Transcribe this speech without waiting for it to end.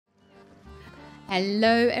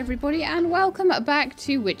Hello everybody and welcome back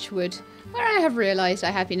to Wytchwood, where I have realised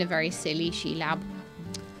I have been a very silly she-lab.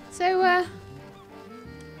 So,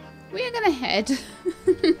 we are going to head.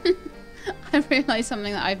 I've realised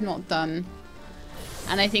something that I've not done.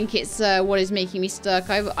 And I think it's what is making me stuck.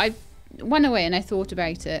 I went away and I thought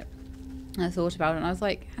about it. And I was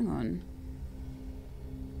like, hang on.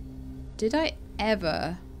 Did I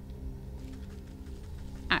ever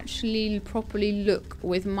actually properly look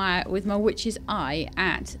with my witch's eye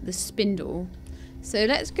at the spindle? So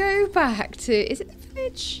let's go back to, is it the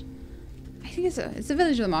village? I think it's the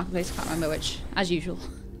village or the marketplace, I can't remember which, as usual.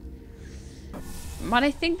 But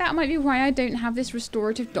I think that might be why I don't have this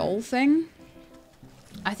restorative doll thing.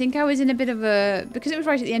 I think I was in a bit of a, because it was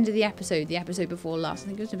right at the end of the episode before last, I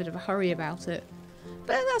think I was in a bit of a hurry about it.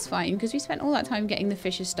 But that's fine, because we spent all that time getting the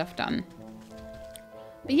fishes stuff done.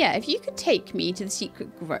 But yeah, if you could take me to the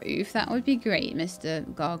secret grove, that would be great,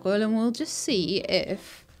 Mr. Gargoyle, and we'll just see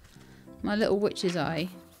if my little witch's eye.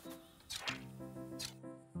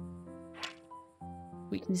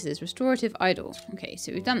 Weaknesses, restorative idol. Okay,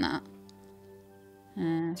 so we've done that.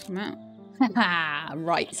 Come out.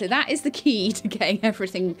 Right, so that is the key to getting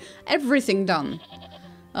everything done.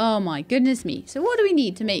 Oh my goodness me. So what do we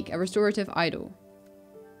need to make a restorative idol?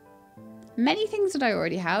 Many things that I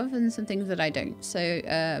already have and some things that I don't. So,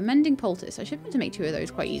 mending poultice. I should be able to make 2 of those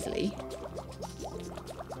quite easily.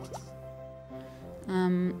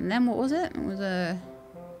 And then what was it? It was a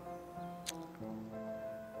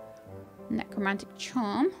necromantic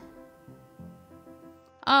charm.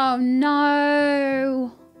 Oh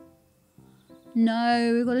no!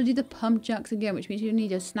 No, we've got to do the pump jacks again, which means you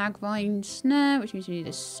need a snagvine snare, which means you need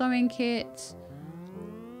a sewing kit.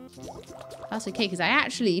 That's okay, because I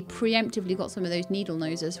actually preemptively got some of those needle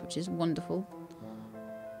noses, which is wonderful.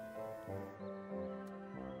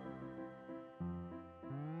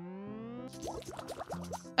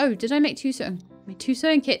 Oh, did I make 2 sewing? I made 2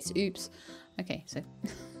 sewing kits. Oops. Okay, so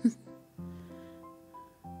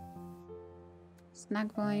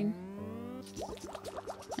snagvine.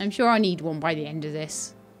 I'm sure I need one by the end of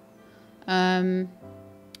this. And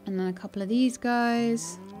then a couple of these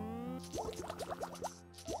guys.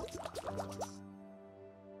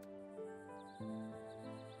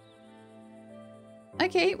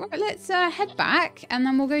 Okay, right, let's head back and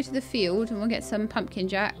then we'll go to the field and we'll get some pumpkin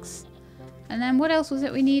jacks. And then what else was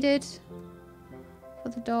it we needed for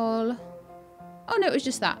the doll? Oh no, it was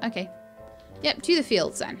just that. Okay. Yep, to the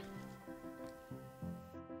fields then.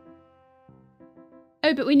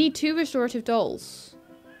 Oh, but we need 2 restorative dolls.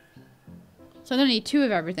 So I'm going to need 2 of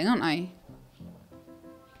everything, aren't I?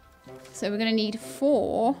 So we're going to need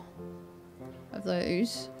 4 of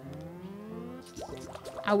those.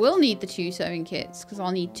 I will need the 2 sewing kits because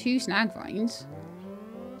I'll need 2 snag vines.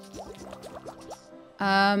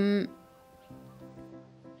 What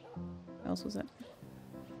else was it?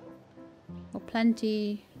 Got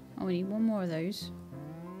plenty. Oh, we need 1 more of those.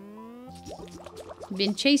 I've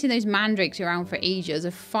been chasing those mandrakes around for ages.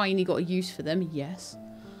 I've finally got a use for them. Yes.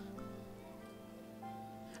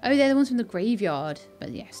 Oh, they're the ones from the graveyard.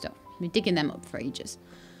 But yeah, still. I've been digging them up for ages.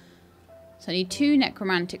 So I need 2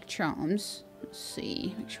 necromantic charms. Let's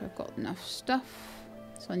see. Make sure I've got enough stuff.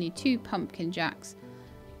 So I need 2 pumpkin jacks.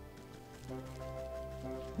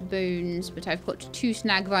 Bones. But I've got 2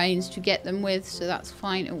 snag vines to get them with. So that's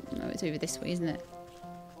fine. Oh, no, it's over this way, isn't it?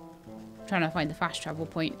 I'm trying to find the fast travel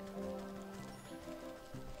point.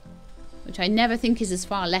 Which I never think is as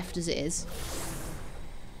far left as it is.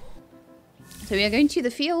 So we are going to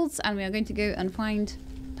the fields and we are going to go and find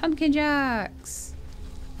pumpkin jacks.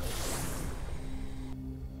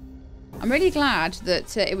 I'm really glad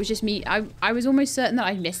that it was just me. I was almost certain that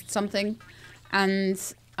I missed something. And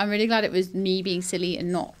I'm really glad it was me being silly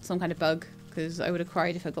and not some kind of bug. Because I would have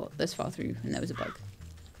cried if I got this far through and there was a bug.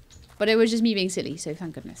 But it was just me being silly, so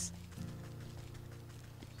thank goodness.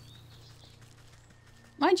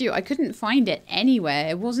 Mind you, I couldn't find it anywhere.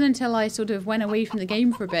 It wasn't until I sort of went away from the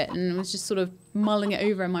game for a bit and was just sort of mulling it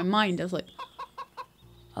over in my mind. I was like,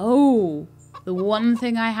 oh, the one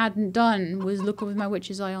thing I hadn't done was look with my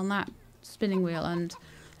witch's eye on that spinning wheel. And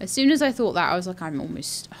as soon as I thought that, I was like, I'm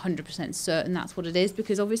almost 100% certain that's what it is.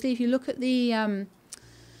 Because obviously if you look at the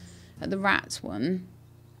rats one,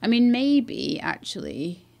 I mean, maybe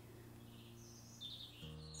actually...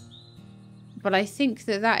 But I think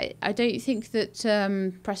that I don't think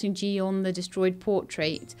that pressing G on the destroyed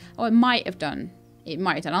portrait... Oh, it might have done. It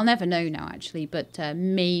might have done. I'll never know now, actually. But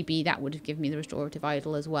maybe that would have given me the restorative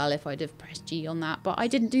idol as well if I'd have pressed G on that. But I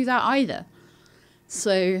didn't do that either.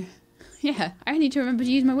 So, yeah. I need to remember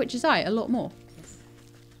to use my witch's eye a lot more.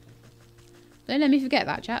 Don't let me forget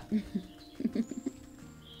that, chat.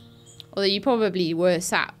 Although you probably were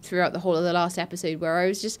sat throughout the whole of the last episode where I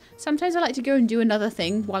was just... Sometimes I like to go and do another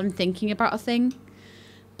thing while I'm thinking about a thing.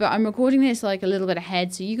 But I'm recording this like a little bit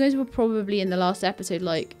ahead. So you guys were probably in the last episode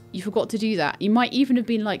like, you forgot to do that. You might even have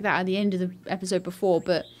been like that at the end of the episode before.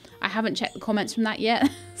 But I haven't checked the comments from that yet.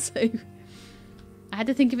 So I had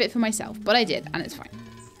to think of it for myself. But I did. And it's fine.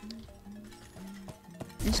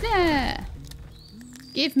 Snare!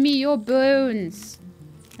 Give me your bones!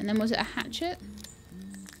 And then was it a hatchet?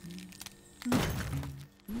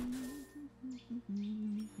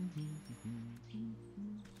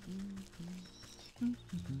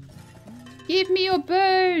 Give me your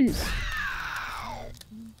bones!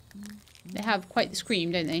 They have quite the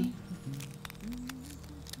scream, don't they?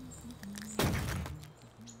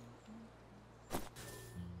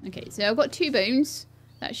 Okay, so I've got 2 bones.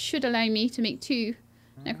 That should allow me to make 2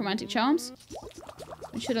 necromantic charms.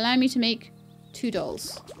 It should allow me to make 2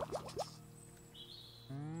 dolls.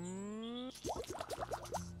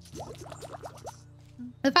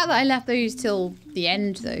 The fact that I left those till the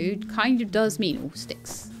end, though, kind of does mean... Oh,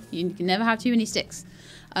 sticks. You can never have too many sticks.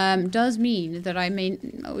 Does mean that I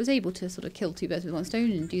was able to sort of kill 2 birds with 1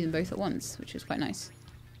 stone and do them both at once, which was quite nice.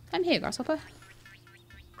 I'm here, grasshopper.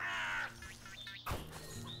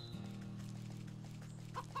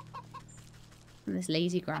 And this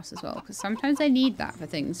lazy grass as well, because sometimes I need that for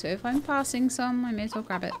things. So if I'm passing some, I may as well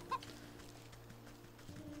grab it.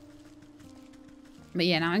 But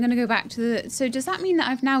yeah, now I'm going to go back to the... So does that mean that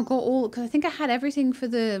I've now got all... Because I think I had everything for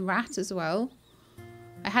the rat as well.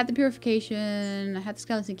 I had the purification, I had the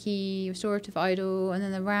skeleton key, restorative idol, and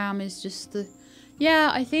then the ram is just the...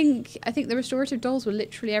 Yeah, I think the restorative dolls were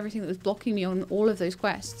literally everything that was blocking me on all of those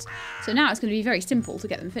quests. So now it's going to be very simple to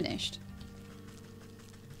get them finished.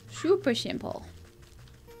 Super simple.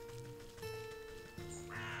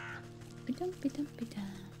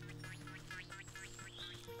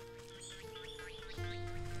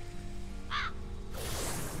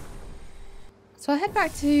 So I'll head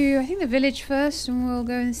back to, I think, the village first, and we'll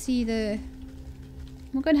go and see the...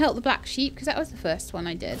 We'll go and help the black sheep, because that was the first one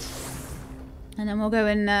I did. And then we'll go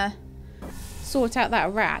and sort out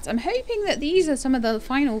that rat. I'm hoping that these are some of the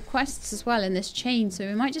final quests as well in this chain, so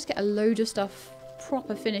we might just get a load of stuff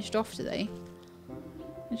proper finished off today.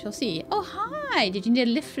 We shall see. Oh, hi! Did you need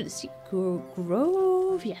a lift for the secret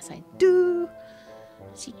grove? Yes, I do.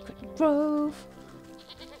 Secret grove.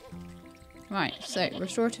 Right, so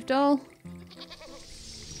restorative doll.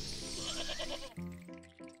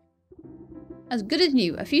 As good as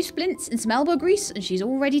new. A few splints and some elbow grease and she's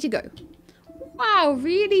all ready to go. Wow,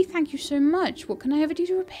 really? Thank you so much. What can I ever do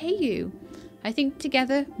to repay you? I think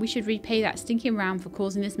together we should repay that stinking ram for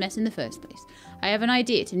causing this mess in the first place. I have an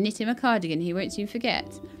idea to knit him a cardigan he won't soon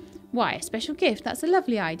forget. Why, a special gift? That's a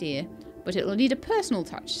lovely idea. But it will need a personal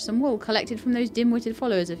touch. Some wool collected from those dim-witted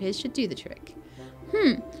followers of his should do the trick.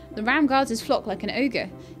 The ram guards his flock like an ogre.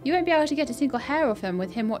 You won't be able to get a single hair off him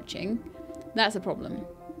with him watching. That's a problem.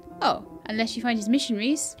 Oh, unless you find his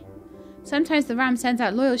missionaries. Sometimes the ram sends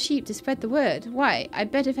out loyal sheep to spread the word. Why, I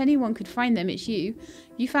bet if anyone could find them, it's you.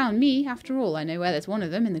 You found me, after all. I know where there's one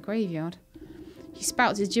of them, in the graveyard. He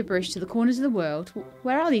spouts his gibberish to the corners of the world.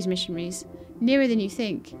 Where are these missionaries? Nearer than you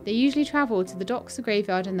think. They usually travel to the docks, the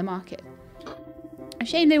graveyard, and the market. A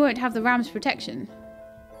shame they won't have the ram's protection.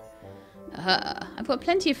 I've got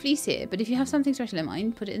plenty of fleece here, but if you have something special in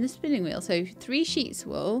mind, put it in the spinning wheel. So 3 sheets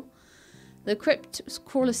wool. The crypt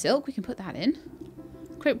crawler silk, we can put that in.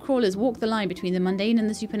 Crypt crawlers walk the line between the mundane and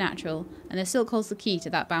the supernatural, and the silk holds the key to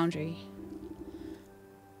that boundary.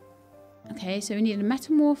 Okay, so we need a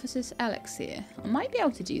metamorphosis elixir. I might be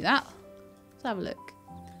able to do that. Let's have a look.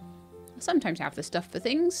 I sometimes have the stuff for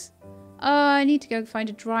things. Oh, I need to go find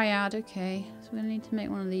a dryad. Okay, so we're going to need to make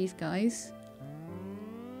one of these guys.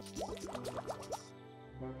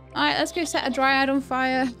 Alright, let's go set a dryad on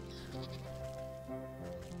fire.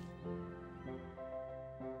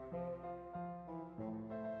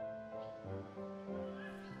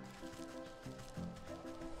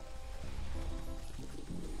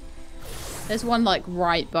 There's one like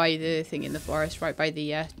right by the thing in the forest, right by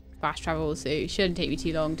the fast travel, so it shouldn't take me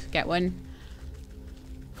too long to get one.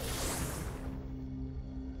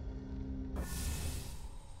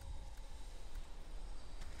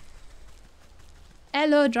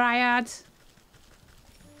 Hello, Dryad.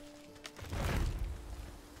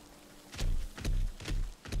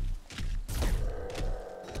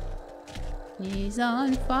 He's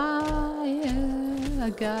on fire. I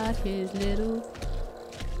got his little...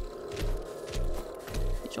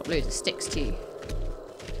 Drop loads of sticks too.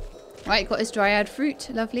 Right, got this dryad fruit.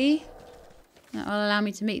 Lovely. That will allow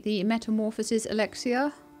me to make the metamorphosis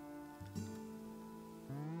elixir.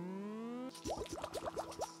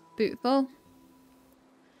 bootful.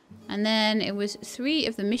 And then it was 3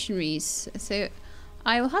 of the missionaries. So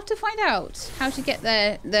I will have to find out how to get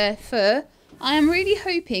their fur. I am really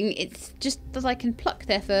hoping it's just that I can pluck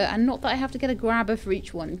their fur and not that I have to get a grabber for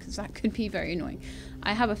each one, because that could be very annoying.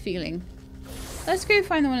 I have a feeling. Let's go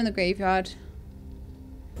find the one in the graveyard.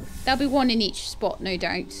 There'll be one in each spot, no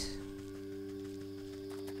doubt.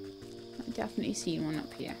 I've definitely seen one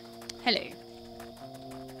up here. Hello.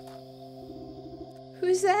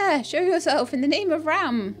 Who's there? Show yourself in the name of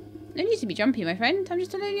Ram. No need to be jumpy, my friend. I'm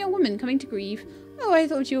just a lonely young woman coming to grieve. Oh, I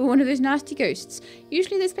thought you were one of those nasty ghosts.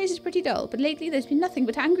 Usually this place is pretty dull, but lately there's been nothing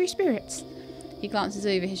but angry spirits. He glances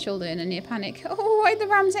over his shoulder in a near panic. Oh, why'd the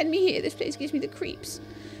Ram send me here? This place gives me the creeps.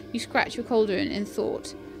 You scratch your cauldron in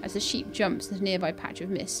thought as the sheep jumps in a nearby patch of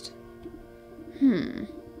mist.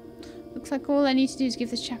 Looks like all I need to do is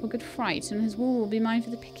give this chap a good fright and his wool will be mine for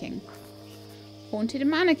the picking. Haunted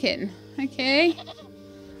mannequin. Okay.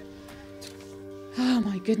 Oh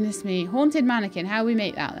my goodness me. Haunted mannequin. How do we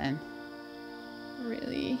make that then?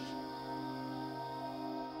 Really?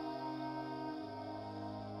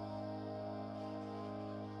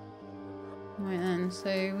 Right then,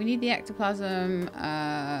 so we need the ectoplasm,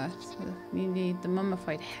 so we need the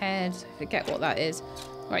mummified head. I forget what that is.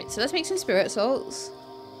 Right, so let's make some spirit salts.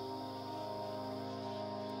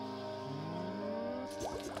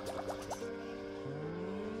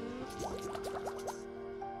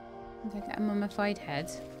 Did I get a mummified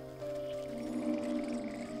head?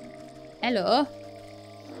 Hello?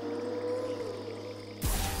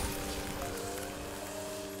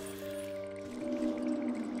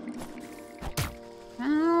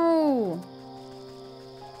 Ow!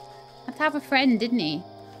 Had to have a friend, didn't he?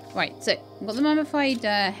 Right, so I've got the mummified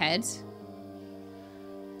head.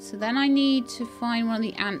 So then I need to find one of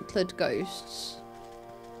the antlered ghosts.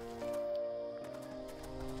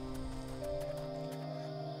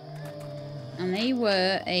 And they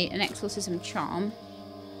were an exorcism charm.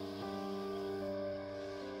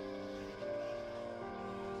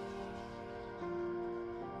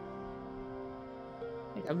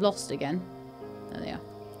 I've lost again. There they are.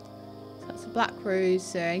 So that's a black rose.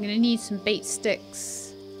 So I'm going to need some bait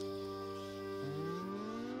sticks.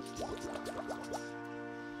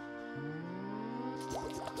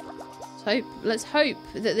 Let's hope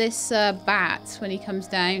that this bat, when he comes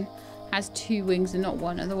down, has 2 wings and not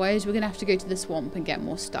 1. Otherwise, we're going to have to go to the swamp and get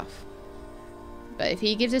more stuff. But if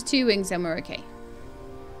he gives us 2 wings, then we're okay.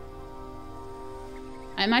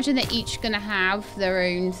 I imagine they're each going to have their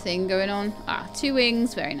own thing going on. Ah, 2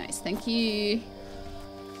 wings. Very nice. Thank you.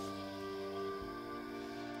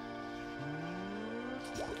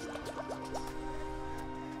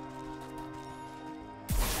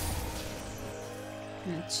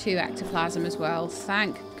 And 2 ectoplasm as well.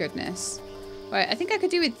 Thank goodness. Right, I think I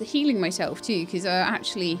could do with healing myself too, because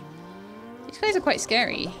actually, these guys are quite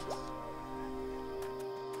scary.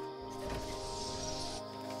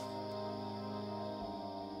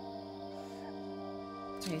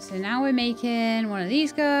 Okay, so now we're making one of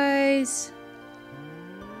these guys.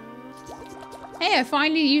 Hey, I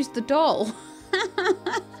finally used the doll.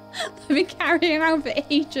 I've been carrying around for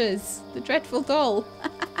ages. The dreadful doll.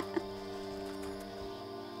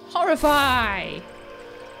 Horrify!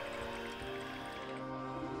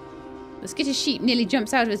 The skittish sheep nearly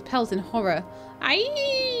jumps out of his pelt in horror.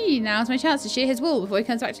 Aye! Now's my chance to shear his wool before he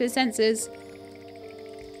comes back to his senses.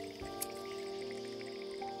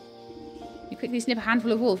 You quickly snip a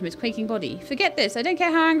handful of wool from his quaking body. Forget this. I don't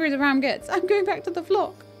care how angry the ram gets. I'm going back to the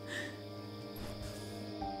flock.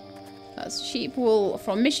 That's sheep wool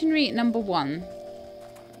from missionary number 1.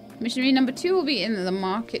 Missionary number 2 will be in the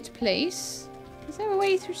marketplace. Is there a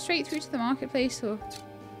way through straight through to the marketplace, or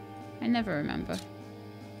I never remember.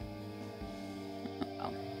 Oh,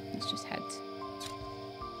 well, let's just head.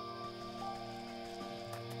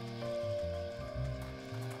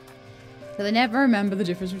 So they never remember the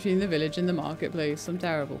difference between the village and the marketplace. I'm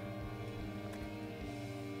terrible.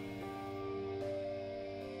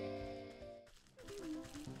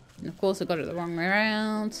 And of course I got it the wrong way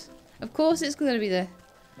around. Of course it's going to be the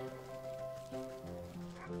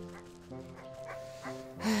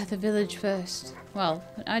village first. Well,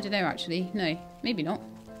 I don't know actually. No, maybe not.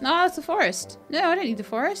 No, it's the forest. No, I don't need the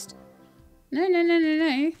forest. No, no, no, no,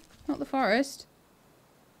 no. Not the forest.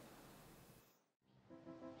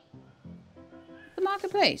 The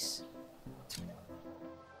marketplace.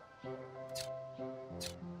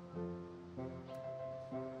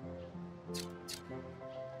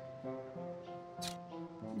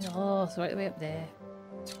 Oh, it's right the way up there.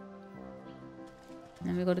 And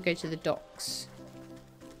then we've got to go to the docks.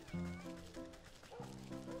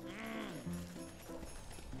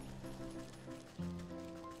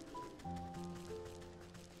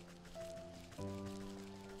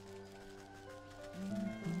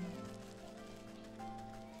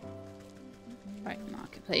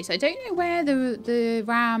 marketplace. I don't know where the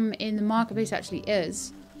ram in the marketplace actually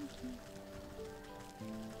is.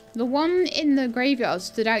 The one in the graveyard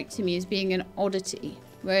stood out to me as being an oddity.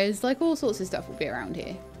 Whereas, like, all sorts of stuff will be around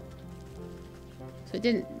here. So it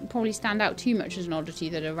didn't probably stand out too much as an oddity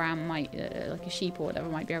that a ram might, like a sheep or whatever,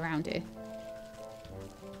 might be around here.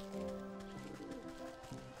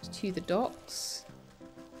 To the docks.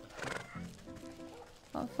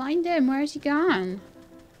 I'll find him. Where has he gone?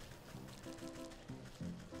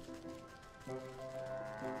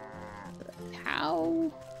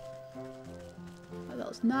 How? Oh,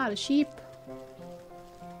 that's not a sheep.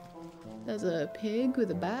 There's a pig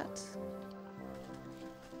with a bat.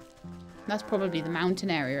 That's probably the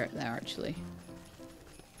mountain area up there, actually.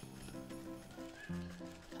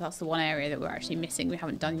 That's the one area that we're actually missing. We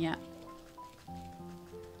haven't done yet.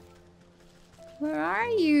 Where are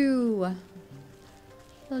you?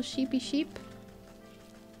 Little sheepy sheep.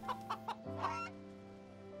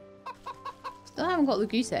 Still haven't got the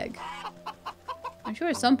goose egg. I'm sure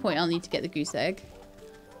at some point I'll need to get the goose egg.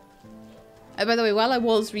 Oh, by the way, while I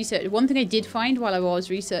was researching, one thing I did find while I was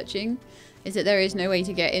researching is that there is no way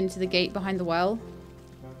to get into the gate behind the well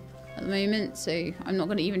at the moment, so I'm not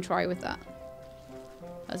going to even try with that.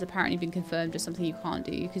 That's apparently been confirmed as something you can't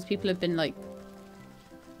do, because people have been, like,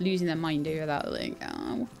 losing their mind over that, like,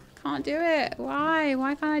 oh, can't do it. Why?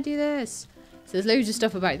 Why can't I do this? So there's loads of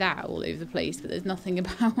stuff about that all over the place, but there's nothing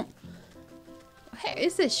about... Where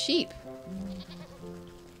is this sheep?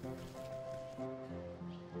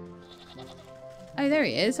 Oh, there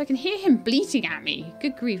he is. I can hear him bleating at me.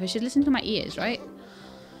 Good grief, I should listen to my ears, right?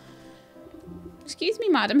 Excuse me,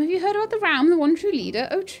 madam, have you heard about the ram, the one true leader?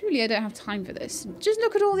 Oh, truly, I don't have time for this. Just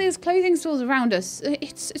look at all these clothing stores around us.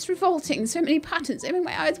 It's revolting. So many patterns. They make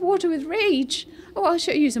my eyes water with rage. Oh, I'll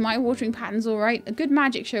show you some eye-watering patterns, all right. A good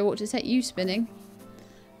magic show ought to set you spinning.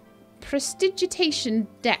 Prestidigitation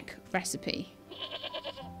deck recipe.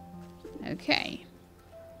 Okay.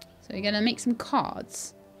 So we're going to make some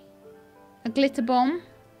cards. A glitter bomb.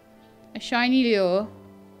 A shiny lure.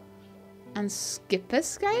 And skipper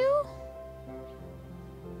scale?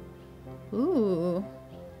 Ooh.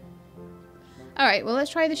 Alright, well, let's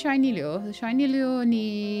try the shiny lure. The shiny lure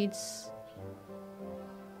needs...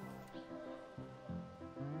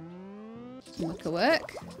 some wicker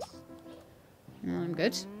work. No, I'm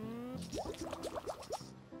good.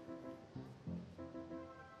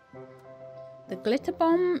 The glitter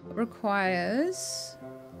bomb requires...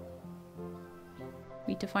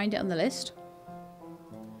 need to find it on the list.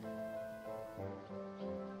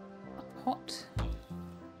 A pot.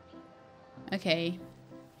 Okay.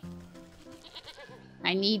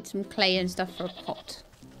 I need some clay and stuff for a pot.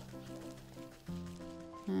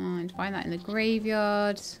 And find that in the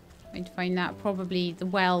graveyard. I'm going to find that. Probably the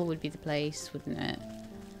well would be the place, wouldn't it?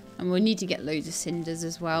 And we'll need to get loads of cinders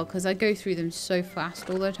as well, because I go through them so fast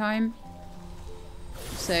all the time.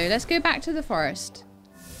 So let's go back to the forest.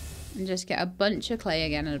 And just get a bunch of clay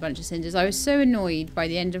again and a bunch of cinders. I was so annoyed by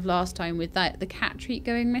the end of last time with that the cat treat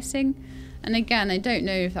going missing. And again, I don't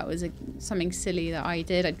know if that was something silly that I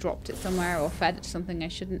did. I dropped it somewhere or fed it to something I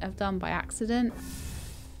shouldn't have done by accident.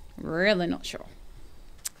 Really not sure.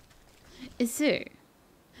 So,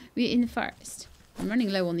 we're in the forest. I'm running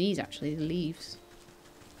low on these, actually, the leaves.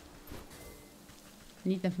 I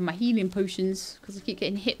need them for my healing potions, because I keep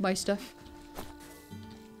getting hit by stuff.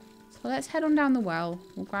 So let's head on down the well.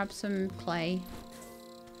 We'll grab some clay.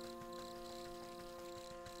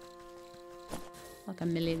 Like a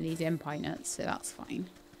million of these empire nuts, so that's fine.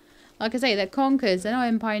 Like I say, they're conkers. They're not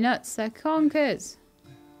empire nuts, they're conkers.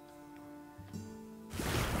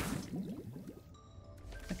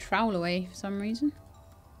 I trowel away for some reason.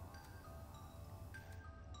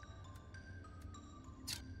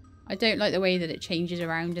 I don't like the way that it changes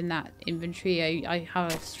around in that inventory. I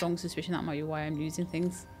have a strong suspicion that might be why I'm losing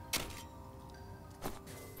things.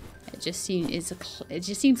 It just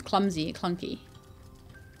seems clumsy and clunky.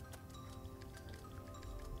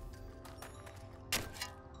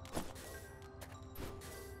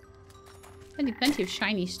 Plenty of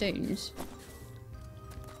shiny stones.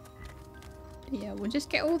 But yeah, we'll just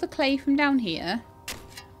get all the clay from down here.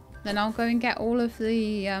 Then I'll go and get all of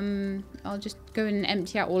the, I'll just go and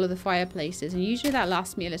empty out all of the fireplaces. And usually that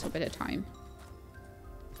lasts me a little bit of time.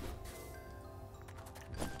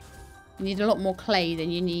 You need a lot more clay than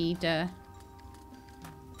you need, I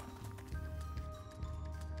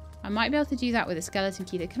might be able to do that with a skeleton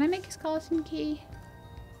key though. Can I make a skeleton key?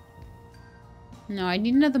 No, I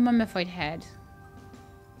need another mummified head.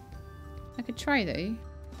 I could try though.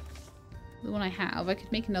 The one I have, I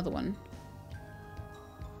could make another one.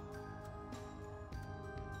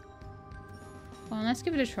 Well, let's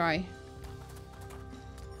give it a try.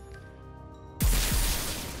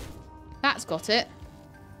 got it.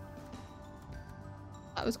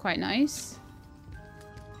 That was quite nice.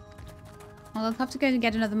 Well, I'll have to go and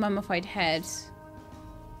get another mummified head.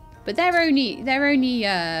 But they're only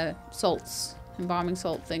salts, embalming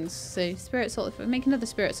salt things. So spirit salt, if I make another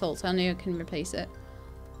spirit salt, I know I can replace it.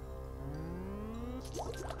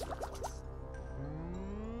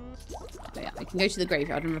 Oh yeah, I can go to the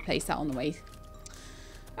graveyard and replace that on the way.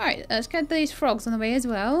 Alright, let's get these frogs on the way as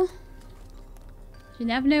well. You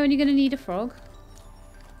never know when you're going to need a frog.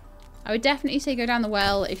 I would definitely say go down the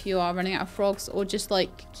well if you are running out of frogs, or just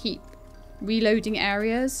like keep reloading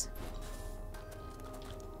areas.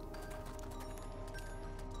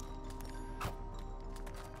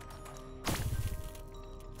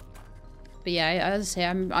 But yeah, as I say,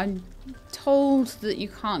 I'm told that you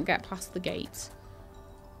can't get past the gate.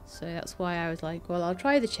 So that's why I was like, well, I'll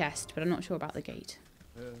try the chest, but I'm not sure about the gate.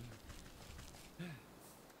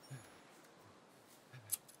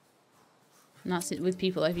 And that's it with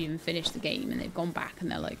people who've even finished the game and they've gone back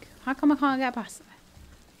and they're like, how come I can't get past that?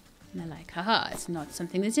 And they're like, haha, it's not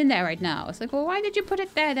something that's in there right now. It's like, well, why did you put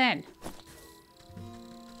it there then?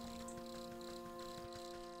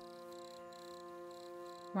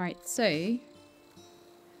 Right, so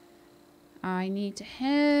I need to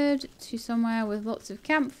head to somewhere with lots of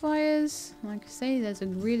campfires. Like I say, there's a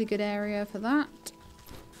really good area for that.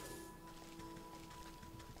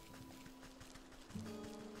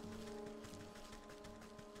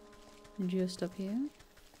 Just up here.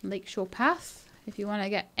 Lakeshore Path. If you want to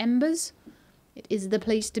get embers, it is the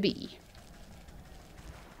place to be.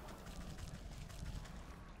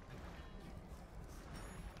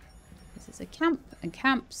 This is a camp, and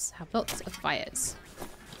camps have lots of fires.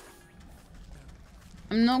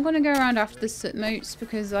 I'm not going to go around after the soot motes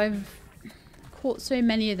because I've caught so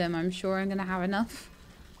many of them. I'm sure I'm going to have enough.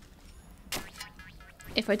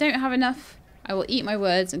 If I don't have enough, I will eat my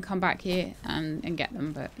words and come back here and get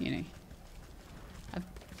them. But, you know, I've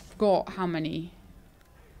got how many?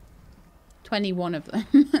 21 of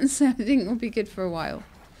them. So I think it'll be good for a while.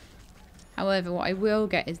 However, what I will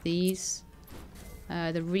get is these.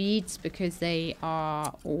 The reeds, because they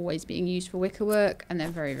are always being used for wicker work and they're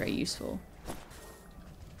very, very useful.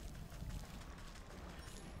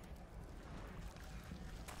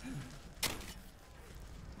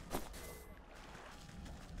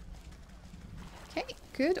 Okay,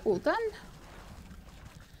 good, all done.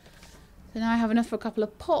 So now I have enough for a couple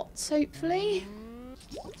of pots, hopefully.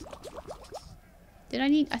 Did I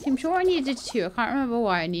need... I'm sure I needed 2. I can't remember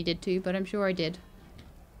why I needed 2, but I'm sure I did.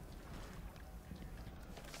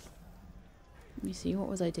 Let me see, what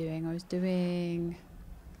was I doing? I was doing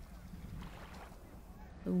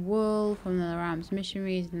the wool from the Ram's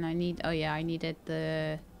missionaries, and I need... Oh yeah, I needed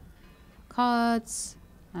the cards.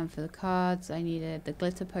 And for the cards, I needed the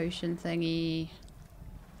glitter potion thingy.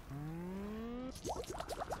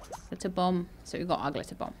 Glitter bomb. So we got our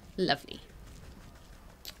glitter bomb. Lovely.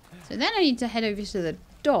 So then I need to head over to the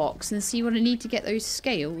docks and see what I need to get those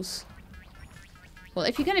scales. Well,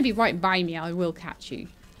 if you're going to be right by me, I will catch you.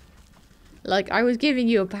 Like, I was giving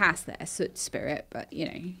you a pass there, Soot Spirit, but, you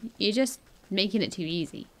know, you're just making it too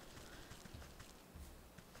easy.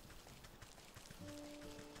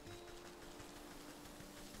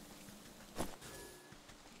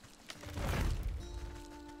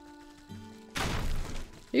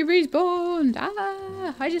 You respawned!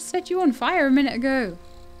 Ah! I just set you on fire a minute ago.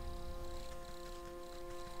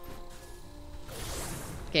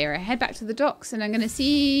 Okay, right, head back to the docks and I'm going to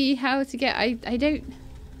see how to get... I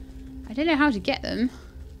don't know how to get them.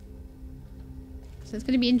 So it's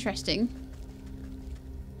going to be interesting.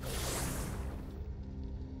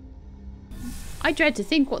 I dread to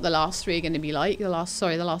think what the last 3 are going to be like. The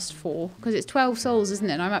last 4. Because it's 12 souls, isn't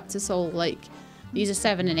it? And I'm up to soul, like... These are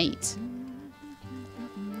 7 and 8.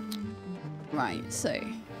 Right, so...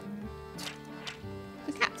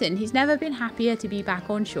 The captain, he's never been happier to be back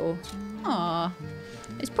on shore. Ah,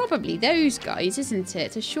 it's probably those guys, isn't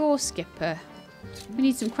it? A shore skipper. We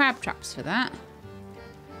need some crab traps for that.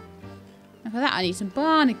 And for that I need some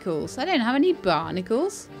barnacles. I don't have any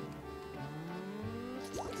barnacles.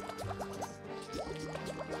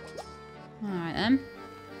 Alright then.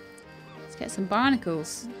 Let's get some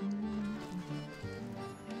barnacles.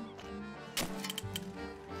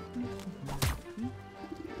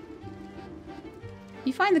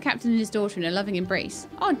 You find the captain and his daughter in a loving embrace.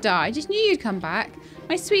 Oh, Di, I just knew you'd come back.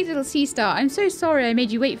 My sweet little sea star, I'm so sorry I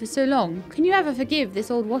made you wait for so long. Can you ever forgive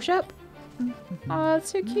this old wash-up? Oh,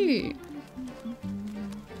 it's so cute.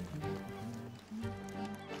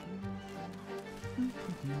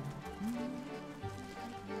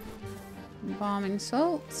 Embalming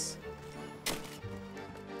salts.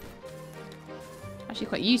 Actually,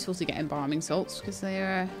 Actually quite useful to get embalming salts because they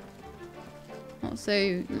are not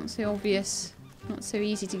so obvious, not so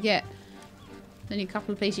easy to get. Only a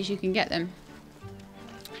couple of places you can get them.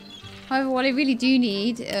 However, what I really do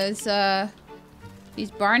need is these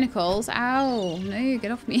barnacles. Ow! No, get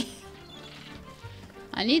off me.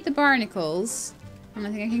 I need the barnacles, and I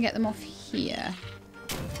think I can get them off here.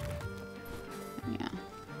 Yeah.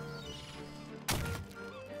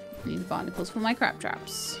 I need the barnacles for my crab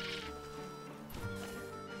traps.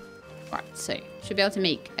 Right, so should be able to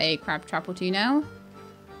make a crab trap or two now.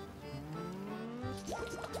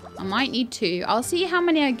 I might need 2. I'll see how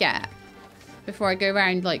many I get before I go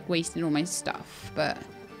around like wasting all my stuff, but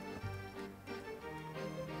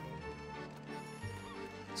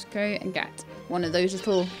let's go and get one of those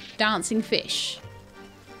little dancing fish.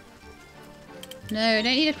 No, I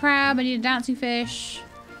don't need a crab, I need a dancing fish.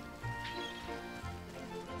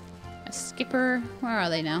 A skipper. Where are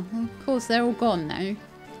they now? Well, of course, they're all gone now.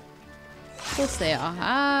 Of course they are.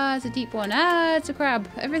 Ah, it's a deep one. Ah, it's a crab.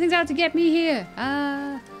 Everything's out to get me here.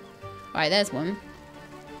 Ah. Right, there's one.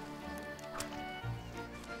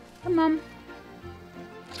 Come on.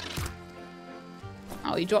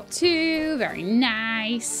 Oh, you dropped 2. Very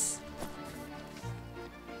nice.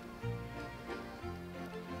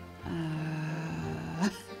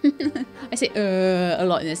 I say a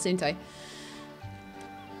lot in this, don't I?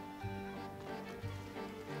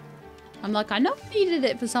 I'm like, I know I needed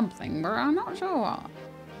it for something, but I'm not sure what.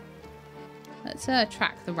 Let's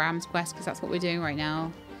track the Ram's quest, because that's what we're doing right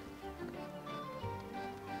now.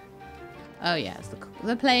 Oh, yes,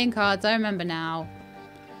 the playing cards. I remember now.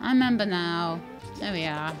 I remember now. There we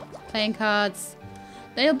are. Playing cards.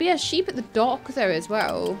 There'll be a sheep at the dock, though, as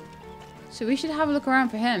well. So we should have a look around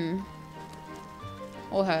for him.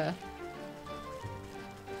 Or her.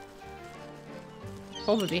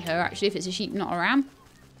 Probably her, actually, if it's a sheep, not a ram.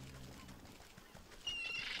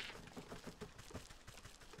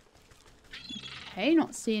 Okay,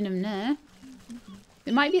 not seeing him there.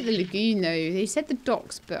 It might be at the lagoon, though. They said the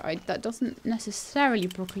docks, but that doesn't necessarily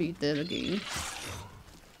preclude the lagoon.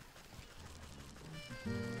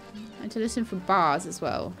 And to listen for bars as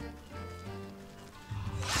well.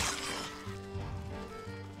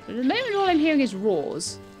 But at the moment, all I'm hearing is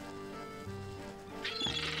roars.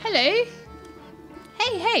 Hello.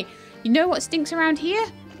 Hey, hey. You know what stinks around here?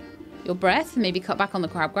 Your breath. Maybe cut back on the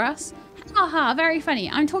crabgrass. Aha, very funny.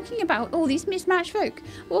 I'm talking about all these mismatched folk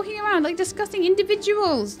walking around like disgusting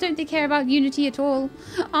individuals. Don't they care about unity at all?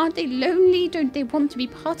 Aren't they lonely? Don't they want to be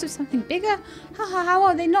part of something bigger? Haha, how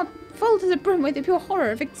are they not full to the brim with the pure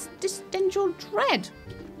horror of existential dread?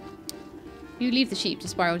 You leave the sheep to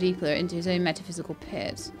spiral deeper into his own metaphysical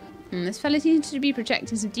pit. This fella seems to be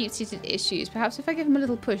projecting some deep-seated issues. Perhaps if I give him a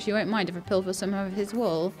little push, he won't mind if I pilfer some of his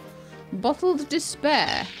wool. Bottled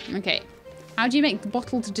despair. Okay. How do you make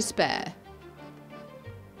bottled despair?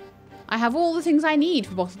 I have all the things I need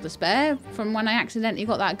for bottled despair from when I accidentally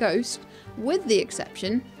got that ghost, with the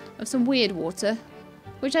exception of some weird water,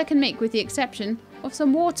 which I can make with the exception of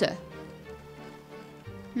some water.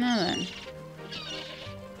 Now then.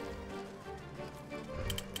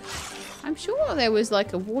 I'm sure there was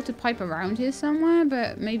like a water pipe around here somewhere,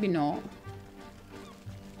 but maybe not.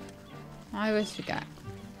 I always forget.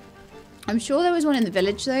 I'm sure there was one in the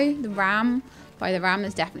village though. The ram. By the ram,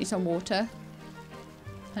 there's definitely some water.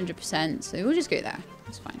 100%. So we'll just go there.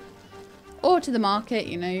 That's fine. Or to the market,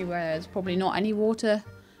 you know, where there's probably not any water.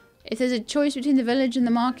 If there's a choice between the village and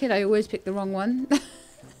the market, I always pick the wrong one.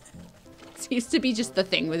 Seems to be just the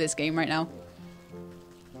thing with this game right now.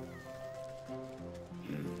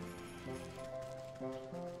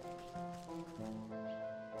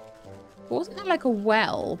 Wasn't there like a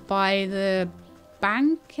well by the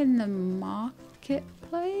bank in the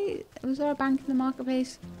marketplace? Was there a bank in the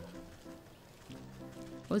marketplace?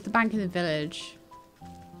 Or was the bank in the village?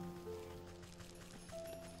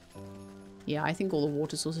 Yeah, I think all the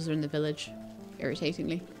water sources are in the village.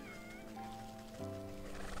 Irritatingly.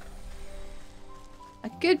 I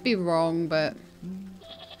could be wrong, but...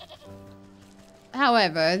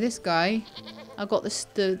 However, this guy... I got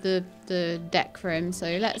the deck for him,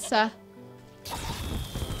 so let's...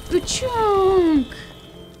 Ba-chunk!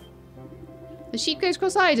 The sheep goes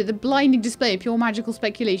cross-eyed at the blinding display of pure magical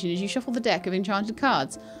speculation as you shuffle the deck of enchanted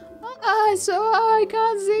cards. Ah, so I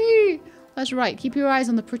can't see! That's right, keep your eyes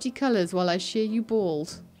on the pretty colours while I shear you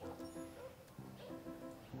bald.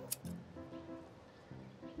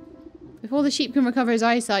 Before the sheep can recover his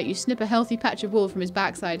eyesight, you snip a healthy patch of wool from his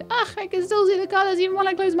backside. Ah, I can still see the colours even when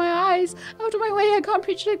I close my eyes. Out of my way, I can't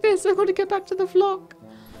preach like this. I've got to get back to the flock.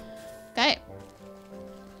 Okay.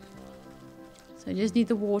 So I just need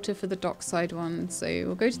the water for the dockside one. So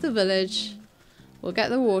we'll go to the village. We'll get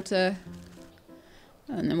the water.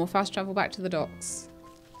 And then we'll fast travel back to the docks.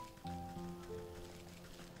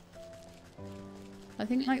 I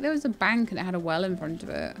think like there was a bank and it had a well in front of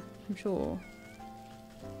it. I'm sure.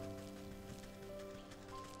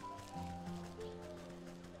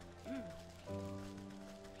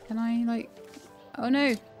 Can I like... Oh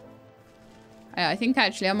no. I think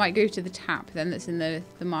actually I might go to the tap then that's in the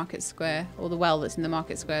market square. Or the well that's in the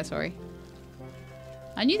market square, sorry.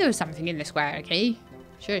 I knew there was something in the square, okay?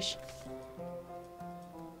 Shush.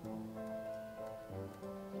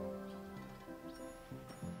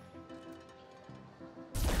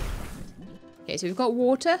 Okay, so we've got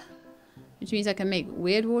water, which means I can make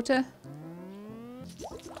weird water,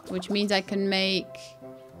 which means I can make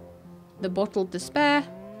the bottled despair,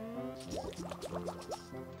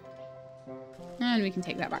 and we can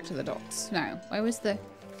take that back to the docks. Now, where was the... Okay,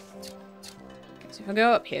 so if I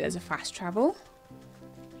go up here, there's a fast travel.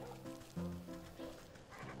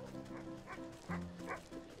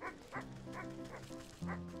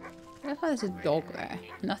 I thought there's a dog there.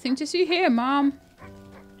 Nothing to see here, Mom.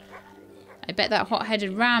 I bet that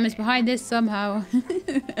hot-headed ram is behind this somehow.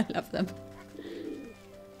 I love them.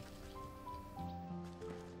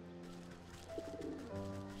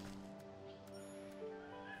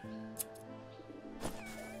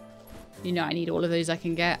 You know I need all of those I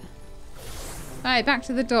can get. Alright, back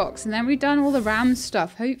to the docks. And then we've done all the ram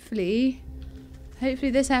stuff. Hopefully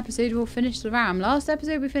this episode will finish the ram. Last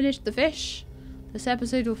episode we finished the fish. This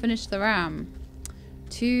episode will finish the ram.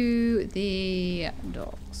 To the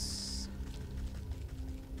docks.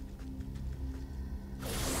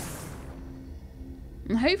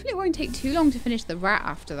 And hopefully it won't take too long to finish the rat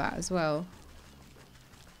after that as well.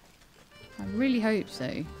 I really hope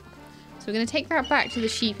so. So we're going to take that back to the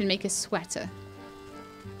sheep and make a sweater.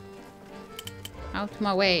 Out of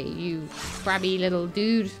my way, you crabby little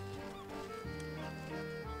dude.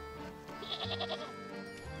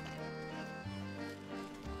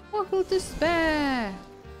 Bottled despair.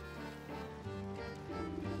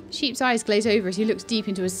 Sheep's eyes glaze over as he looks deep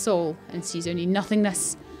into his soul and sees only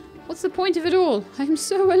nothingness. What's the point of it all? I'm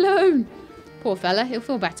so alone. Poor fella, he'll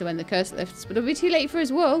feel better when the curse lifts, but it'll be too late for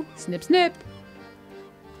his wool. Snip, snip.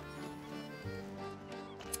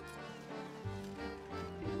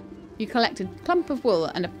 You collect a clump of wool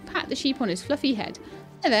and pat the sheep on his fluffy head.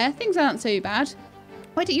 Hey there, things aren't so bad.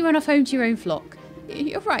 Why don't you run off home to your own flock?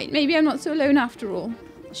 You're right, maybe I'm not so alone after all.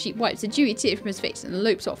 The sheep wipes a dewy tear from his face and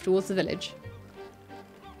lopes off towards the village.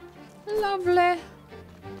 Lovely.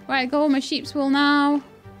 Right, got all my sheep's wool now.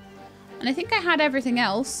 And I think I had everything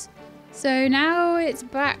else. So now it's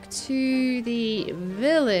back to the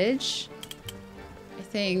village. I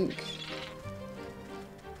think.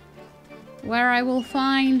 Where I will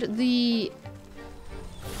find the...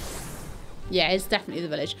 Yeah, it's definitely the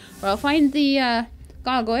village. Where I'll find the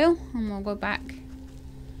gargoyle. And we'll go back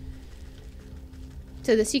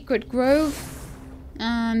to the secret grove.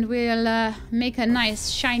 And we'll make a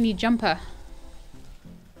nice shiny jumper.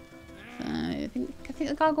 I think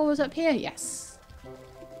the gargoyle was up here. Yes.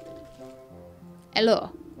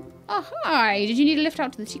 Hello. Oh, hi. Did you need a lift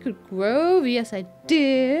out to the secret grove? Yes, I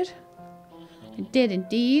did. I did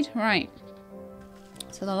indeed. Right.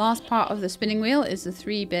 So the last part of the spinning wheel is the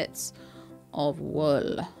 3 bits of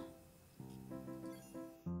wool.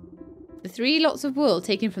 The 3 lots of wool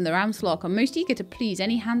taken from the ram's flock are most eager to please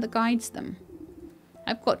any hand that guides them.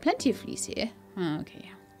 I've got plenty of fleece here. Oh,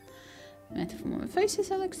 okay. Metamorphosis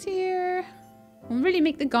elixir. Will really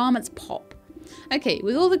make the garments pop. Okay,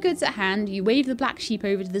 with all the goods at hand, you wave the black sheep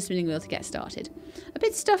over to the spinning wheel to get started. A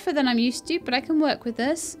bit stuffer than I'm used to, but I can work with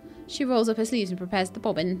this. She rolls up her sleeves and prepares the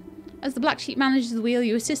bobbin. As the black sheep manages the wheel,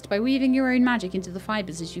 you assist by weaving your own magic into the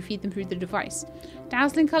fibres as you feed them through the device.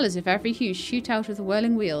 Dazzling colours of every hue shoot out of the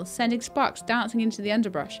whirling wheel, sending sparks dancing into the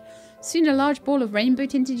underbrush. Soon a large ball of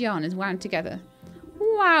rainbow-tinted yarn is wound together.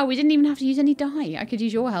 Wow, we didn't even have to use any dye. I could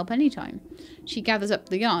use your help anytime. She gathers up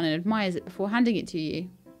the yarn and admires it before handing it to you.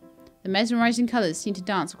 The mesmerising colours seem to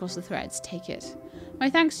dance across the threads. Take it. My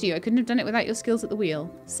thanks to you. I couldn't have done it without your skills at the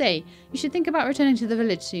wheel. Say, you should think about returning to the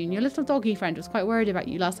village soon. Your little doggy friend was quite worried about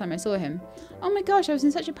you last time I saw him. Oh my gosh, I was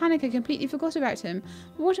in such a panic I completely forgot about him.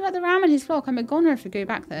 But what about the ram and his flock? I'm a goner if I go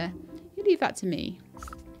back there. You leave that to me.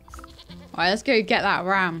 Alright, let's go get that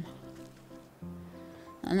ram.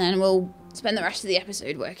 And then we'll spend the rest of the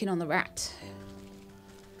episode working on the rat.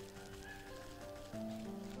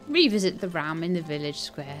 Revisit the ram in the village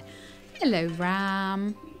square. Hello,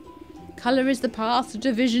 ram. Colour is the path to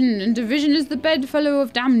division, and division is the bedfellow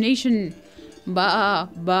of damnation. Bah,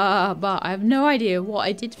 bah, bah. I have no idea what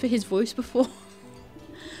I did for his voice before.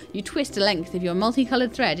 You twist the length of your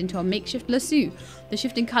multicoloured thread into a makeshift lasso. The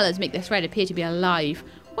shifting colours make the thread appear to be alive.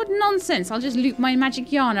 What nonsense! I'll just loop my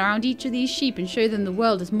magic yarn around each of these sheep and show them the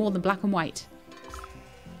world is more than black and white.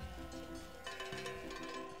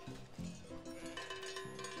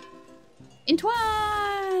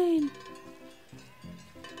 Entwine!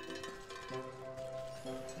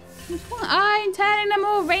 I'm turning them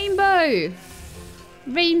all rainbow!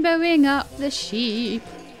 Rainbowing up the sheep.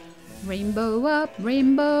 Rainbow up,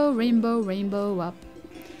 rainbow, rainbow, rainbow up.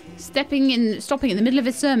 Stopping in the middle of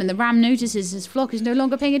his sermon, the ram notices his flock is no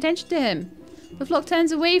longer paying attention to him. The flock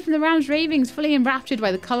turns away from the ram's ravings, fully enraptured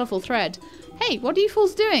by the colourful thread. Hey, what are you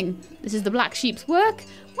fools doing? This is the black sheep's work?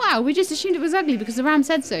 Wow, we just assumed it was ugly because the ram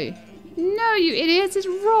said so. No, you idiots, it's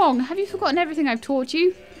wrong. Have you forgotten everything I've taught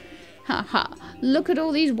you? Ha ha, look at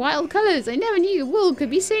all these wild colours. I never knew wool could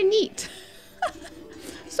be so neat.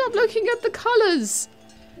 Stop looking at the colours.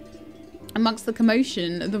 Amongst the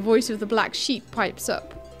commotion, the voice of the black sheep pipes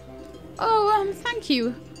up. Oh, thank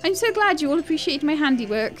you. I'm so glad you all appreciate my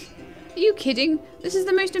handiwork. Are you kidding? This is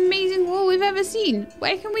the most amazing wool we've ever seen.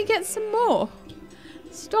 Where can we get some more?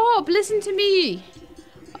 Stop, listen to me.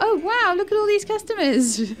 Oh, wow, look at all these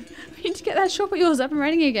customers. We need to get that shop of yours up and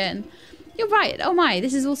running again. You're right. Oh my,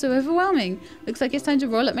 this is also overwhelming. Looks like it's time to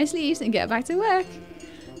roll up my sleeves and get back to work.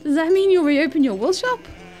 Does that mean you'll reopen your wool shop?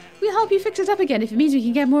 We'll help you fix it up again if it means we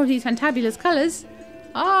can get more of these fantabulous colours.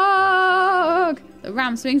 Arg! The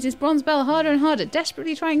ram swings his bronze bell harder and harder,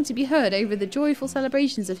 desperately trying to be heard over the joyful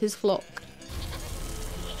celebrations of his flock.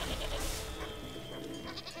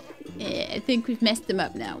 I think we've messed them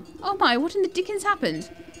up now. Oh my, what in the dickens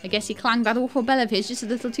happened? I guess he clanged that awful bell of his just a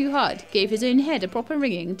little too hard, gave his own head a proper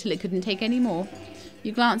ringing till it couldn't take any more.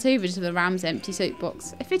 You glance over to the ram's empty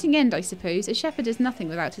soapbox. A fitting end, I suppose. A shepherd is nothing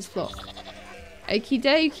without his flock. Okie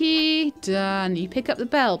dokie, done. You pick up the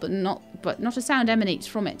bell, but not a sound emanates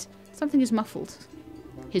from it. Something is muffled.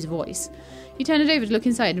 His voice. You turn it over to look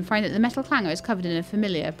inside and find that the metal clanger is covered in a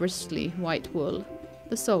familiar, bristly white wool.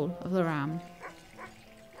 The soul of the ram.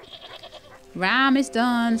 Ram is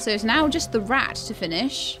done, so it's now just the rat to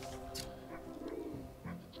finish.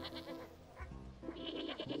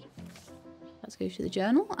 Let's go to the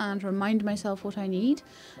journal and remind myself what I need.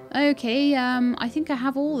 Okay, I think I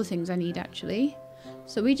have all the things I need actually.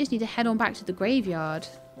 So we just need to head on back to the graveyard.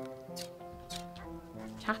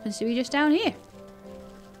 Which happens to be just down here.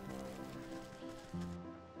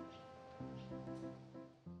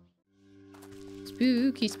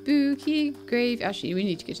 Spooky, spooky grave. Actually, we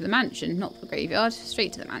need to go to the mansion, not the graveyard.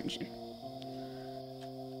 Straight to the mansion.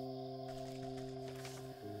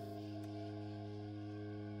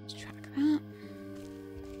 Let's track that.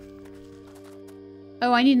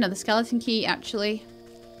 Oh, I need another skeleton key, actually.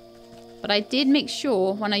 But I did make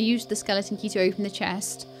sure when I used the skeleton key to open the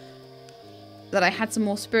chest that I had some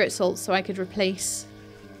more spirit salts so I could replace.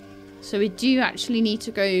 So we do actually need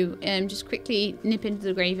to go and just quickly nip into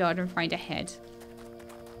the graveyard and find a head.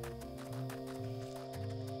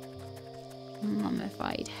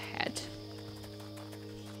 Mummified head.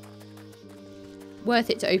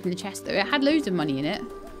 Worth it to open the chest though. It had loads of money in it.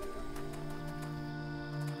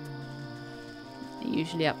 They're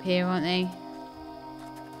usually up here, aren't they?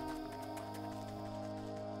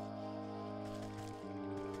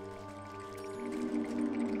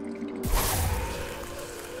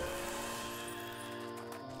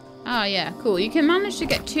 Oh yeah, cool. You can manage to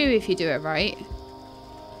get 2 if you do it right.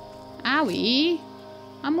 Owie.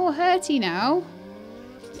 I'm all hurty now.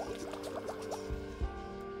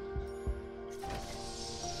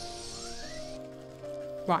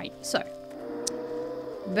 Right, so.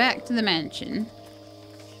 Back to the mansion.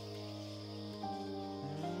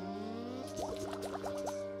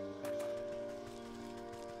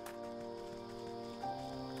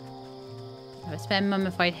 I have a spare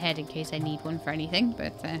mummified head in case I need one for anything,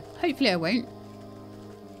 but hopefully I won't.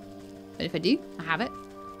 But if I do, I have it.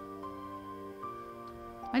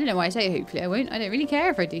 I don't know why I say hopefully I won't. I don't really care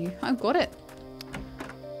if I do. I've got it.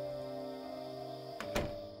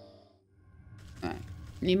 Right.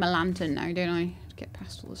 Need my lantern now, don't I? To get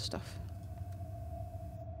past all this stuff.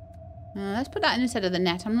 Let's put that in instead of the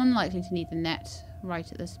net. I'm unlikely to need the net right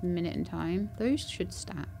at this minute in time. Those should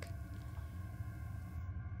stack.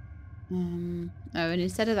 Oh, and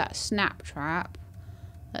instead of that snap trap,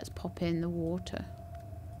 let's pop in the water.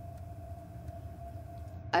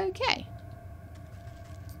 Okay.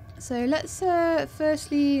 So let's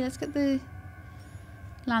firstly, let's get the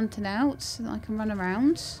lantern out so that I can run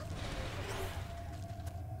around.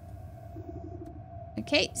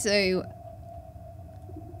 Okay, so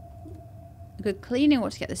a good cleaning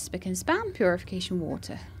water to get the spick and span, purification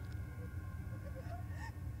water.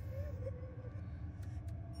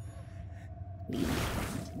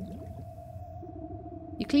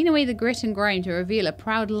 You clean away the grit and grime to reveal a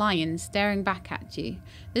proud lion staring back at you.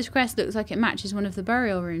 This crest looks like it matches one of the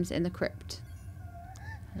burial rooms in the crypt.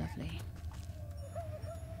 Lovely.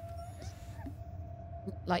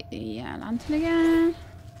 Light the lantern again.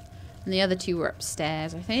 And the other two were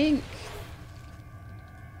upstairs, I think.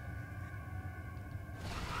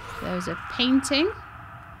 There was a painting.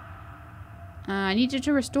 I needed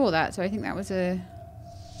to restore that, so I think that was a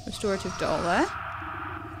restorative doll there.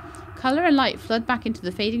 Colour and light flood back into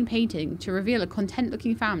the fading painting to reveal a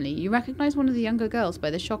content-looking family. You recognise one of the younger girls by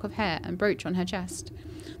the shock of hair and brooch on her chest.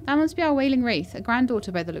 That must be our wailing wraith, a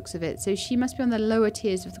granddaughter by the looks of it, so she must be on the lower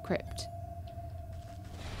tiers of the crypt.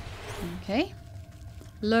 Okay.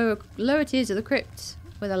 Lower tiers of the crypt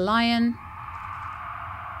with a lion.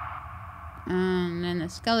 And then a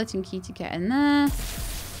skeleton key to get in there.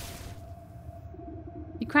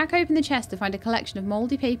 You crack open the chest to find a collection of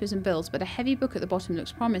mouldy papers and bills, but a heavy book at the bottom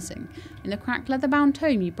looks promising. In the cracked leather-bound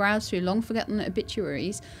tome, you browse through long-forgotten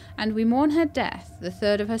obituaries, and we mourn her death, the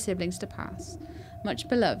third of her siblings to pass. Much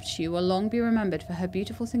beloved, she will long be remembered for her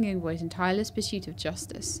beautiful singing voice and tireless pursuit of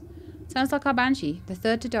justice. Sounds like our banshee, the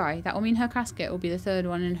third to die. That will mean her casket will be the third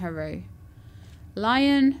one in her row.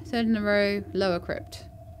 Lion, third in the row, lower crypt.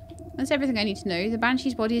 That's everything I need to know. The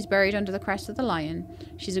banshee's body is buried under the crest of the lion.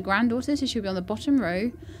 She's a granddaughter, so she'll be on the bottom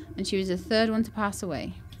row, and she was the third one to pass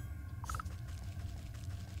away.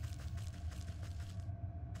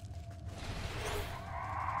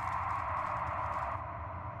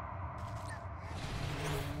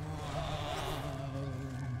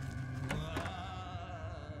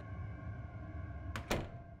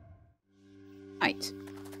 Right.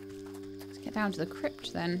 Let's get down to the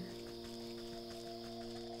crypt then.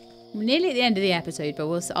 We're nearly at the end of the episode,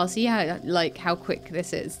 but I'll see how quick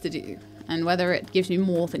this is to do, and whether it gives me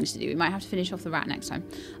more things to do. We might have to finish off the rat next time.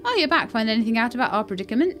 Oh, you're back. Find anything out about our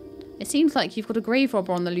predicament? It seems like you've got a grave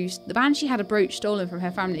robber on the loose. The banshee had a brooch stolen from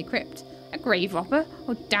her family crypt. A grave robber?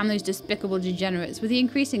 Oh, damn those despicable degenerates. With the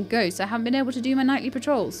increase in ghosts, I haven't been able to do my nightly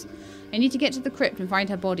patrols. I need to get to the crypt and find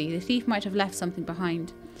her body. The thief might have left something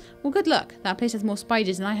behind. Well, good luck. That place has more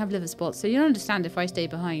spiders than I have liver spots, so you'll understand if I stay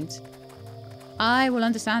behind. I will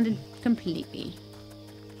understand it completely.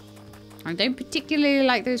 I don't particularly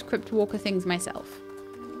like those crypt walker things myself.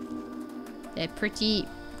 They're pretty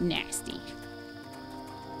nasty.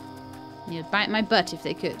 You'd bite my butt if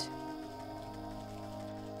they could.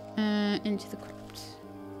 Into the crypt.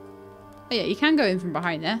 Oh yeah, you can go in from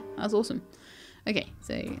behind there. That's awesome. Okay,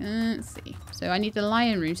 so let's see. So I need the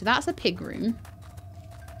lion room. So that's a pig room.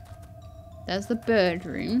 There's the bird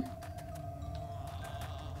room.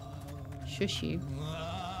 Shush you.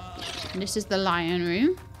 And this is the lion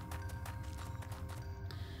room.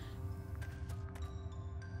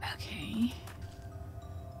 Okay.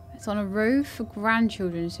 It's on a row for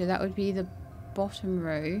grandchildren, so that would be the bottom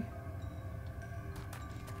row.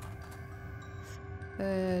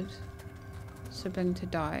 Third sibling to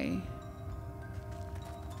die.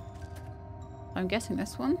 I'm guessing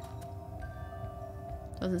this one.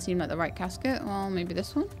 Doesn't seem like the right casket. Well, maybe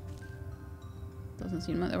this one. Doesn't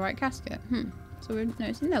seem like the right casket. So we're, no,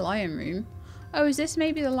 it's in the lion room. Oh, is this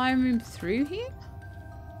maybe the lion room through here?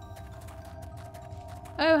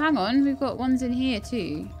 Oh, hang on. We've got ones in here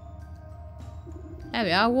too. There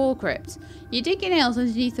we are, wall crypt. You dig your nails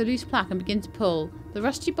underneath the loose plaque and begin to pull. The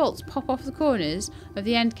rusty bolts pop off the corners of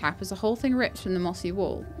the end cap as the whole thing rips from the mossy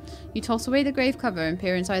wall. You toss away the grave cover and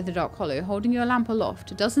peer inside the dark hollow, holding your lamp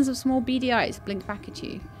aloft. Dozens of small beady eyes blink back at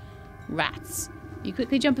you. Rats. You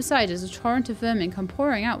quickly jump aside as a torrent of vermin come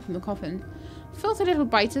pouring out from the coffin. Filthy little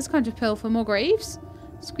biters come to pill for more graves.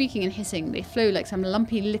 Squeaking and hissing, they flow like some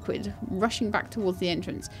lumpy liquid, rushing back towards the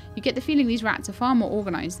entrance. You get the feeling these rats are far more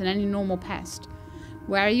organised than any normal pest.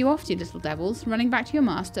 Where are you off to, little devils? Running back to your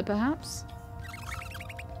master, perhaps?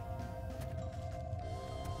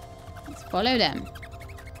 Let's follow them.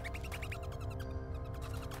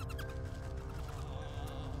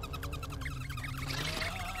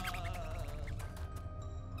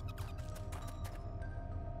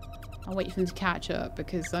 I'll wait for them to catch up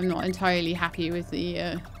because I'm not entirely happy with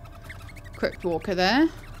the crypt walker there.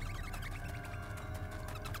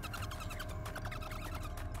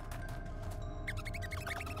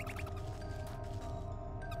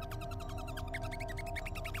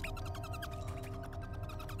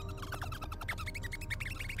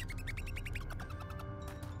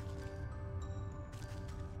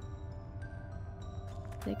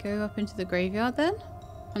 They go up into the graveyard then?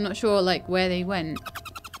 I'm not sure like where they went.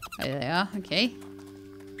 Oh, there they are. Okay.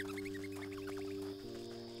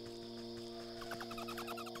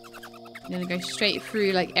 I'm gonna go straight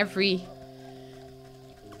through like everything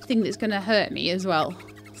anything that's going to hurt me as well.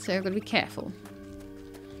 So I've got to be careful.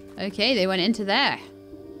 Okay, they went into there.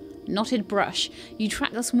 Knotted brush. You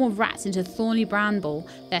track the small rats into thorny bramble,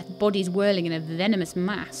 their bodies whirling in a venomous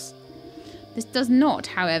mass. This does not,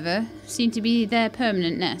 however, seem to be their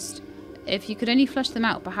permanent nest. If you could only flush them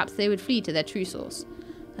out, perhaps they would flee to their true source.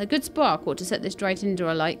 A good spark ought to set this dry tinder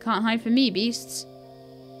alight. Can't hide from me, beasts.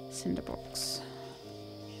 Cinderbox.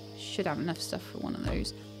 Should have enough stuff for one of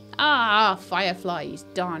those. Ah, fireflies.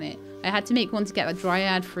 Darn it. I had to make one to get a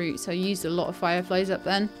dryad fruit, so I used a lot of fireflies up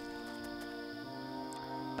then.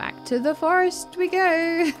 Back to the forest we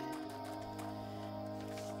go.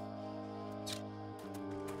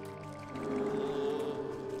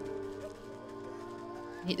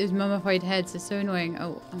 I hate those mummified heads. They're so annoying.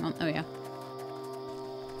 Oh, hang on. Oh, yeah.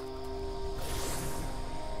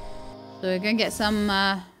 So we're going to get some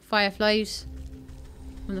fireflies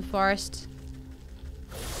from the forest.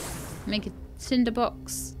 Make a cinder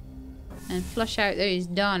box. And flush out those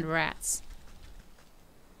darned rats.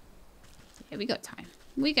 Yeah, we got time.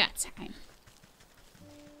 We got time.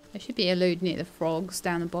 There should be a load near the frogs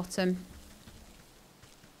down the bottom.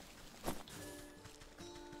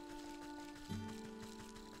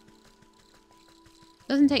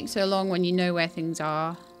 Doesn't take so long when you know where things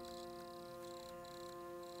are.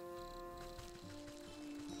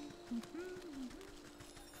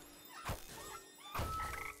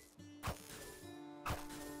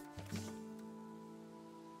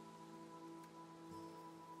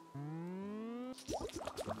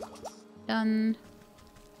 Done.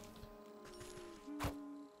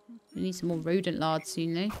 We need some more rodent lard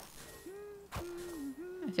soon though.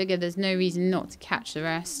 I figure there's no reason not to catch the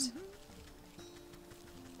rest.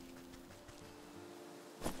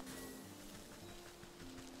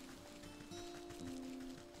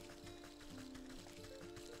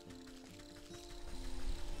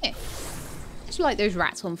 Yeah. Let's light those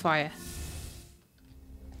rats on fire.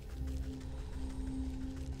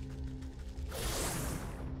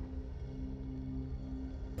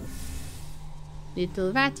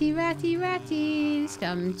 Little ratty, ratty, ratties,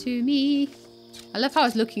 come to me. I love how I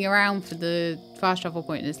was looking around for the fast travel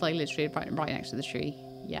point and it's like literally right next to the tree.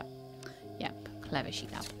 Yep. Yep. Clever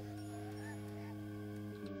sheep.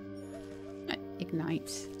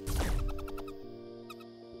 Ignite.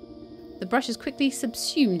 The brush is quickly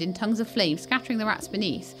subsumed in tongues of flame, scattering the rats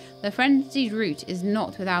beneath. Their frenzied route is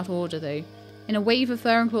not without order, though. In a wave of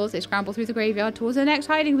fur and claws, they scramble through the graveyard towards their next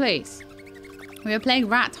hiding place. We are playing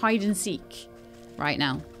rat hide and seek right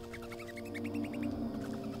now.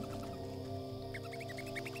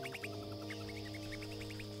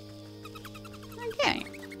 Okay.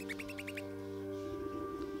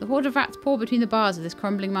 The horde of rats pour between the bars of this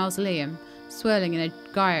crumbling mausoleum, swirling in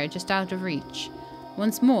a gyre just out of reach.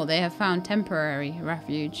 Once more, they have found temporary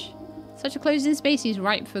refuge. Such a closed-in space is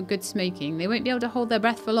ripe for good smoking. They won't be able to hold their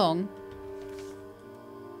breath for long.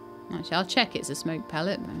 Actually, I'll check it's a smoke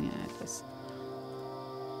pellet. But yeah, because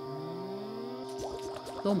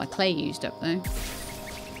all my clay used up though.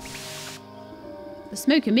 The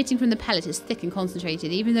smoke emitting from the pellet is thick and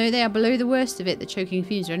concentrated. Even though they are below the worst of it, the choking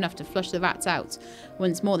fumes are enough to flush the rats out.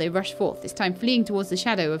 Once more, they rush forth, this time fleeing towards the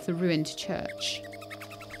shadow of the ruined church.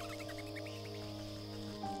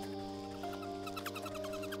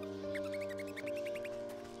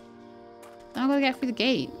 Now I've got to get through the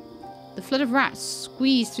gate. The flood of rats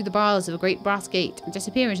squeeze through the bars of a great brass gate and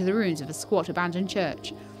disappear into the ruins of a squat abandoned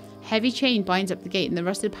church. Heavy chain binds up the gate and the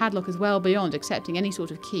rusted padlock is well beyond accepting any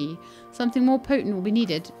sort of key. Something more potent will be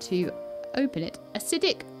needed to open it.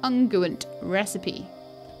 Acidic unguent recipe.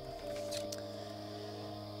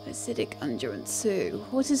 Acidic unguent. So,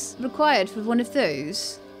 what is required for one of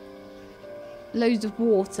those? Loads of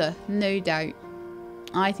water, no doubt.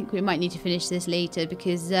 I think we might need to finish this later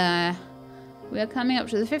because we are coming up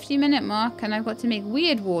to the 50-minute mark and I've got to make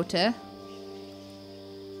weird water.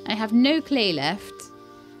 I have no clay left.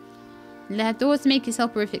 Left doors to make a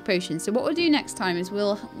soporific potion. So what we'll do next time is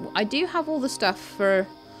I do have all the stuff for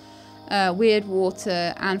weird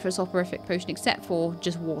water and for a soporific potion except for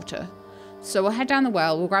just water. So we'll head down the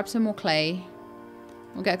well, we'll grab some more clay.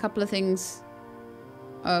 We'll get a couple of things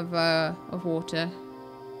of water.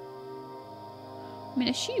 I mean,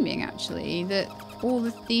 assuming actually that all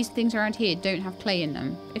these things around here don't have clay in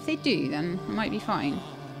them. If they do, then it might be fine.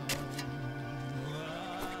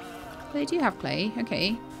 They do have clay,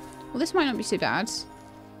 okay. Well, this might not be so bad.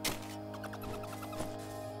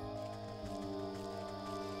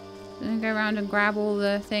 Then go around and grab all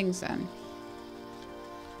the things then.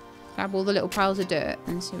 Grab all the little piles of dirt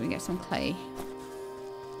and see if we can get some clay.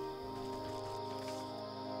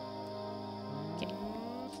 Okay.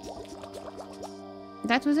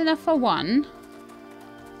 That was enough for one.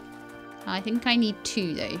 I think I need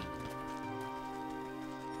 2 though.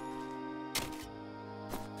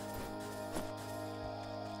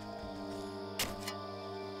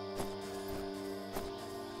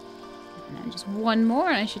 And then just 1 more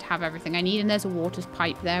and I should have everything I need. And there's a water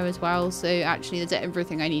pipe there as well. So actually there's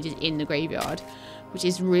everything I need is in the graveyard, which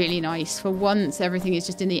is really nice. For once, everything is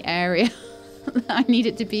just in the area that I need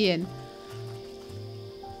it to be in.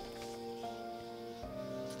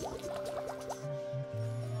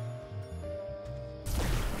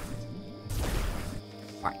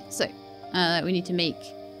 Alright, so we need to make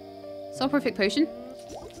soporific potion,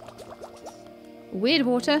 weird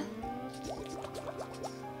water,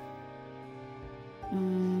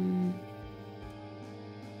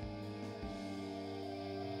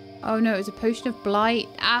 oh no, it was a potion of blight.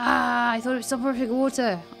 Ah, I thought it was soporific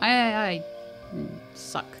water. I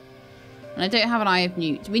suck. And I don't have an Eye of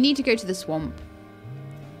Newt. We need to go to the swamp.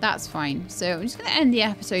 That's fine. So I'm just going to end the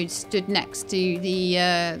episode stood next to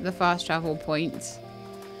the fast travel point.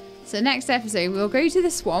 So next episode, we'll go to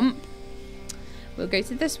the swamp. We'll go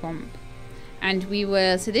to the swamp. And we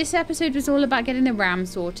will... So this episode was all about getting the ram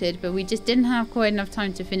sorted, but we just didn't have quite enough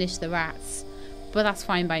time to finish the rats. But that's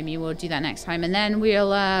fine by me. We'll do that next time. And then we'll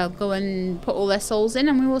go and put all their souls in,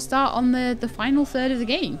 and we will start on the final third of the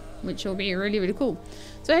game, which will be really, really cool.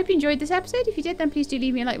 So I hope you enjoyed this episode. If you did, then please do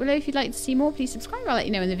leave me a like below. If you'd like to see more, please subscribe. I'll let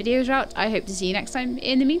you know when the videos are out. I hope to see you next time.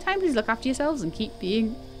 In the meantime, please look after yourselves and keep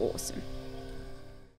being awesome.